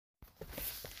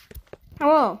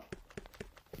Hello.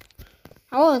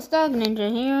 Hello, it's Dog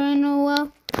Ninja here,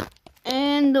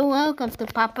 and welcome to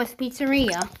Papa's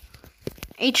Pizzeria.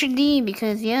 HD,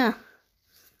 because yeah,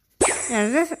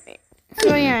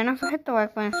 enough to hit the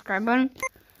like button, subscribe button.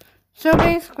 So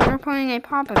basically, we're playing a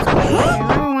Papa's game.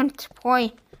 I really want to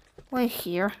play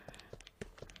here.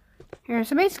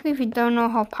 So basically, if you don't know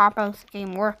how Papa's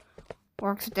game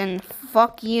works, then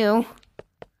fuck you.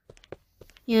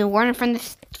 You learn from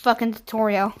this fucking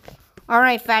tutorial.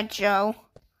 Alright, Fat Joe.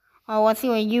 Oh, let's see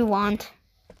what you want.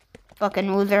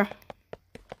 Fucking loser.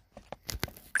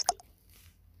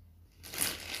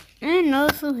 And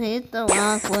also hit the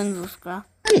like button, subscribe.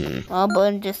 Oh,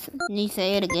 but just need to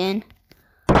say it again.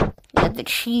 We got the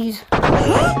cheese.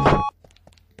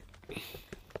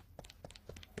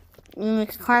 We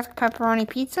mix classic pepperoni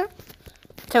pizza.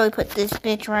 So we put this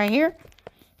bitch right here.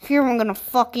 Here we're gonna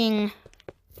fucking...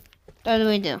 What do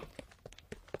we do?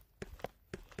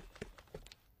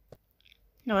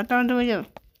 No, what do we do?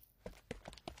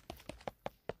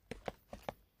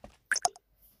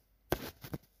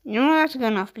 You know, that's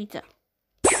good enough pizza.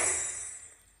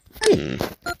 I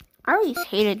always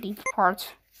hated these parts.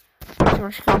 So we're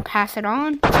just gonna pass it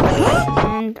on.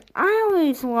 And I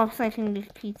always love slicing these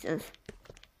pizzas.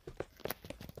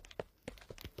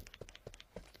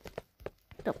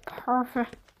 The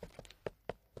perfect.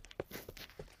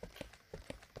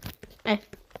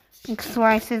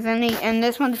 Slices and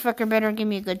this motherfucker better give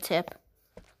me a good tip.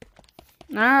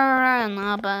 Alright,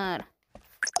 not bad.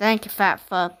 Thank you, fat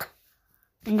fuck.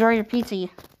 Enjoy your pizza, you.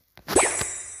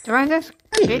 Try this,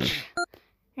 bitch.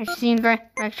 It seems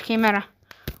like she came out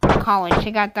of college.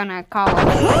 She got done at college.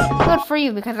 Good for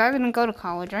you, because I didn't go to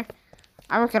college, right?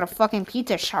 I work at a fucking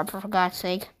pizza shop, for God's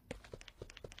sake.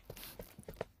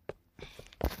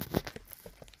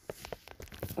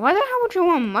 Why the hell would you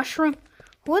want mushroom?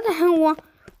 Who the hell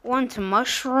wants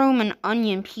mushroom and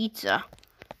onion pizza?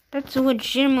 That's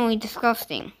legitimately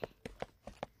disgusting.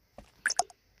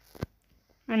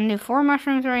 I'm gonna do 4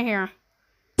 mushrooms right here.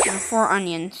 And 4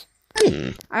 onions.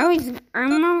 I'm always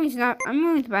bad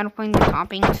at playing the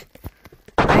toppings.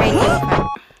 I hate deal with that.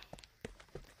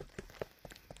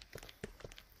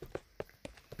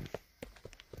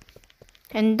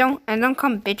 And don't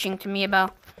come bitching to me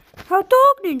about how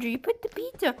Dog Ninja, you put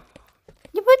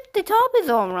the top is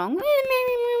all wrong.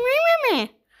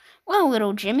 Well,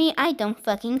 little Jimmy, I don't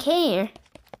fucking care.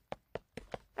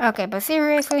 Okay, but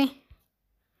seriously.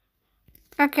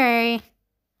 Okay.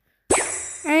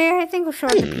 I think we'll show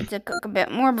the pizza cook a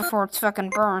bit more before it's fucking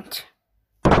burnt.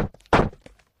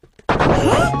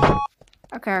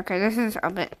 Okay, this is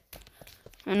a bit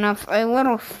enough, a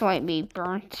little slightly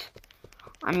burnt.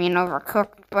 I mean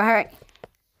overcooked, but hey,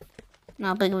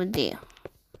 not big of a deal.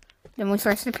 Then we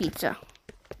slice the pizza.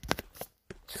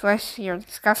 Slice your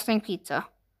disgusting pizza.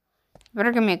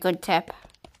 Better give me a good tip.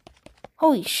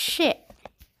 Holy shit.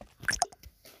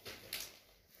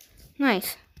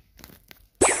 Nice.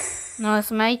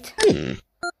 Nice, mate.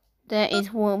 That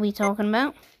is what we talking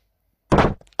about.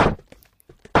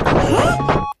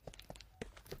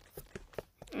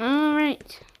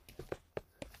 Alright.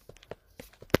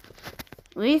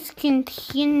 Let's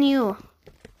continue.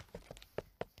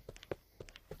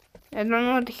 I don't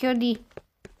know what the hell do you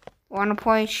wanna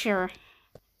play? Sure.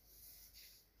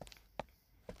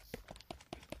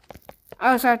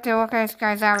 I also have to look at this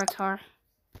guy's avatar.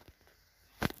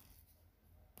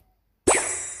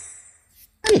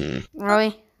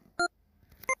 Really? I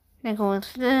think it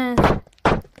was this.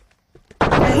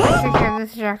 Let's take care of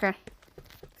this jacket.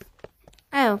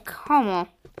 Oh, come on.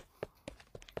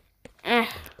 I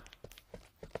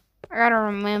gotta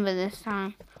remember this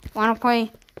time. Wanna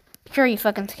play? Sure, you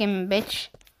fucking skimming bitch.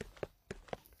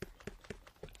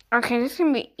 Okay, this is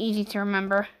gonna be easy to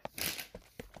remember.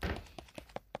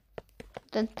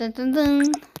 Dun dun dun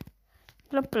dun.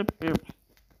 Bloop bloop bloop.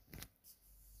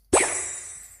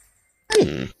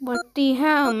 What the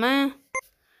hell, man?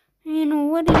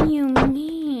 And what do you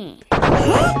mean?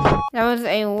 That was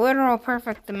a literal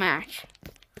perfect match.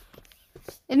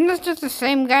 Isn't this just the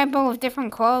same guy but with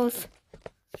different clothes?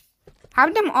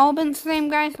 Have them all been the same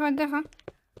guys but different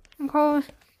clothes?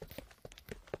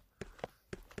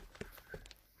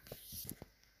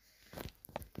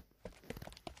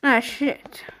 Ah,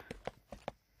 shit.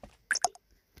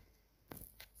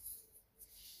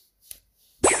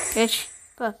 Bitch.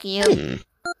 Fuck you.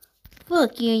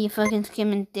 Fuck you, you fucking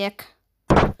skimming dick.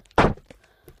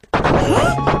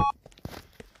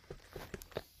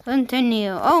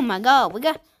 Continue. Oh my god, we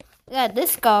got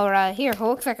this guy right here who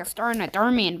looks like a star in a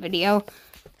Darman video.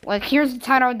 Like, here's the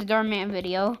title of the Darman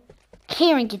video.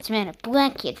 Karen gets mad at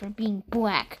black kid for being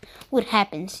black. What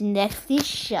happens next is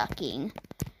shocking.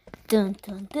 Dun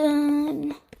dun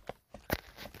dun.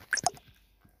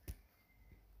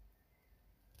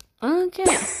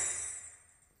 Okay.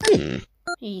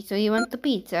 Hey, so you want the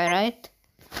pizza, right?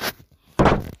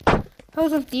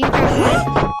 How's up these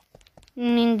guys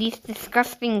eating these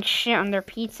disgusting shit on their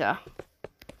pizza?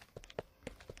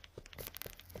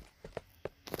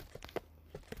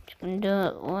 Just gonna do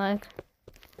it like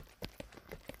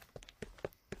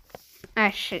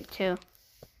that shit too.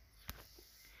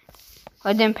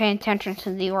 I didn't pay attention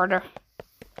to the order.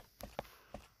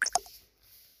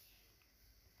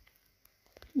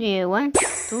 Yeah, 1,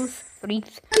 2, 3,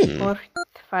 4,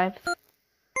 5.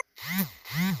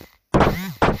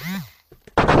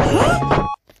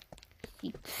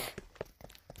 6.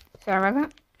 Sorry about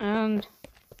that. And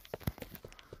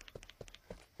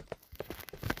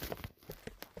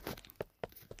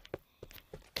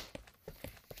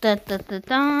da da da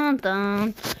da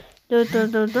da da da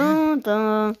da da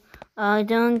da. I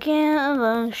don't give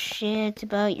a shit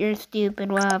about your stupid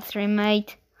lobster,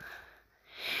 mate.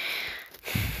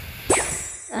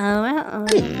 Alright.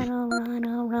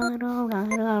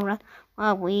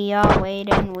 Well, we are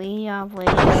waiting for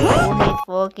this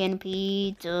fucking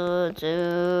pizza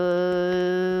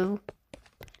to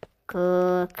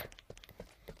cook.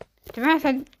 To be honest,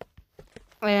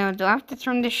 wait, do I have to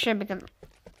turn this shit because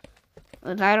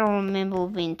I don't remember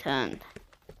being turned.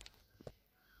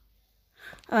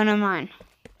 Oh, never mind.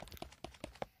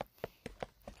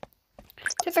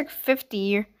 It's like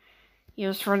 50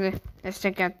 years for this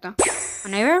to get though.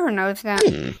 And I never noticed that.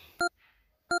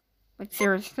 Like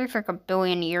seriously, it takes like 1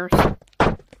 billion years.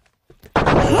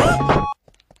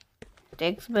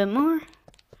 Takes a bit more.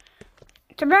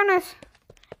 To be honest,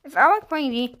 it's always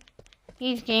playing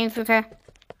these games because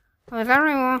I don't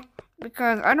really want,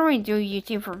 because I don't really do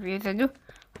YouTube reviews. I do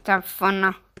to have fun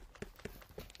now.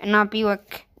 And not be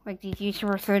like these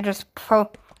YouTubers who just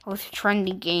post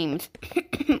trendy games.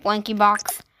 Blanky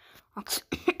box.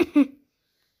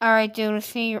 Alright, dude, let's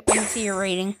see your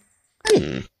rating.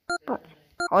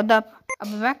 Hold up,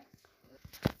 I'll be back.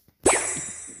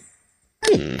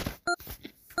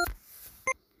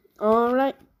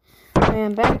 Alright,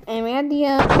 I'm back, and we had the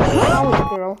college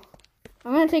girl.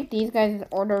 I'm gonna take these guys'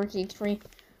 orders, these three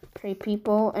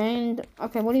people, and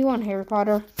okay, what do you want, Harry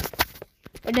Potter?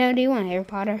 What do you want, Harry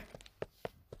Potter?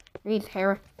 Reese,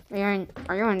 Harry. Are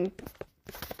you on?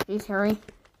 Reese, Harry.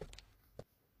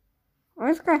 Well,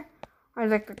 this guy was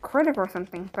like a critic or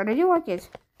something, but I do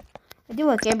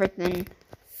like everything.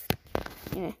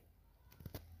 Yeah.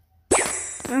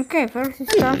 Okay, first we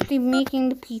start making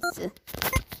the pizza.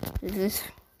 Let's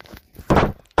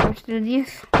do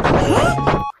this.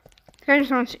 I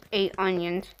just want 8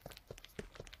 onions.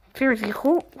 Seriously,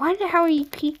 why the hell are you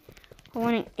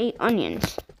wanting 8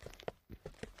 onions?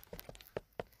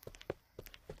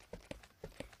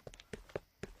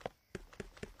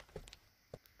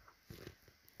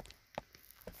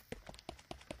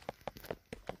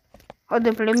 Hold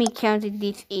up, let me count it.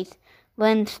 This is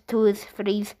 1, 2,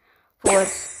 3, 4,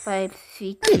 5,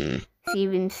 6,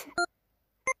 7,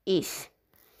 8.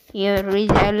 Yeah,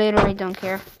 I literally don't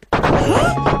care.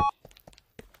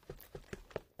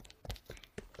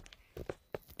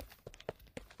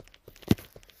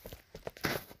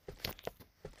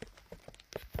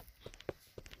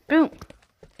 Boom.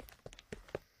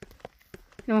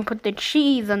 I'm gonna put the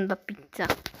cheese on the pizza.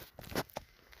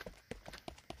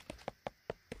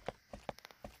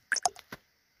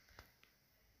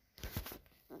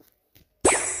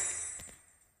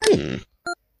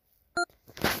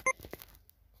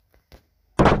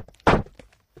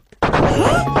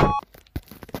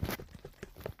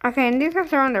 Okay, and these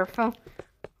guys are on their phone,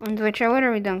 which I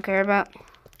literally don't care about.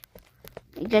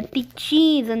 We got the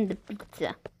cheese on the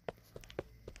pizza.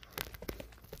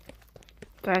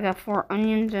 So I got 4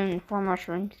 onions and 4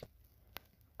 mushrooms.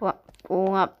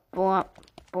 Pull up.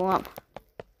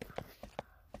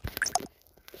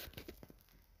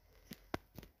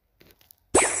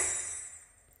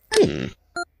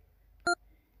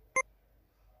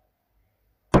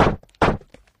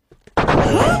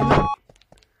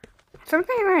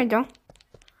 Something I don't.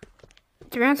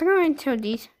 To be honest, I'm going to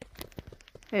these.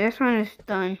 Okay, this one is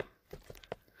done.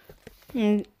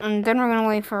 And then we're going to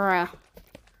wait for,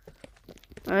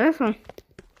 this one.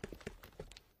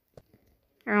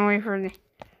 We're going to wait for the,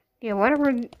 yeah,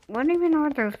 what even are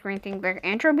those green things? Like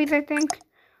anchovies, I think?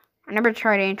 I never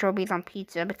tried anchovies on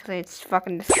pizza because it's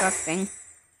fucking disgusting.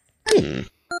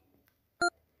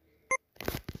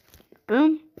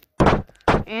 Boom.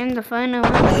 And the final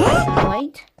one is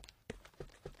white.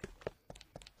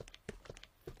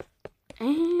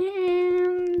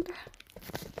 And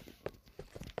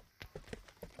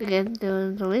get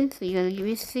the lid, so you gotta give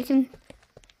me a second.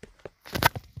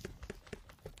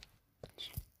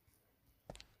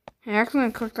 I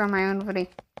actually clicked on my own video.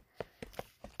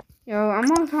 Yo, I'm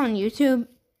also on YouTube.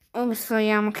 Oh, so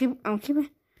yeah, I'm keeping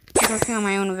working on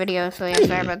my own video, so yeah,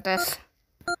 sorry about this.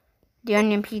 The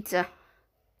onion pizza.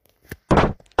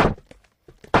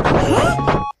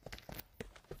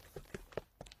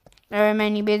 Alright,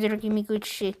 man, you better give me good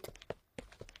shit.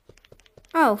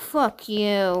 Oh, fuck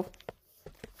you.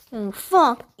 Oh,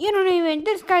 fuck. You don't even,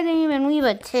 this guy didn't even leave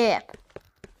a tip.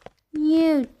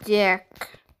 You dick.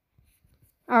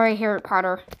 Alright, Harry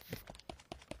Potter.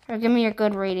 Give me a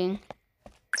good rating.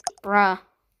 Bruh.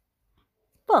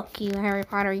 Fuck you, Harry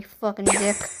Potter, you fucking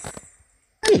dick.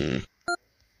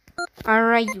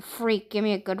 Alright, you freak. Give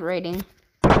me a good rating.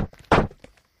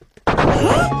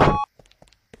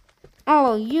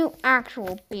 Oh, you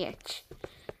actual bitch.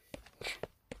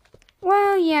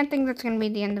 Well, yeah, I think that's gonna be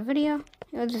the end of the video.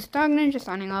 It was just Dog Ninja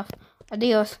signing off.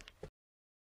 Adios.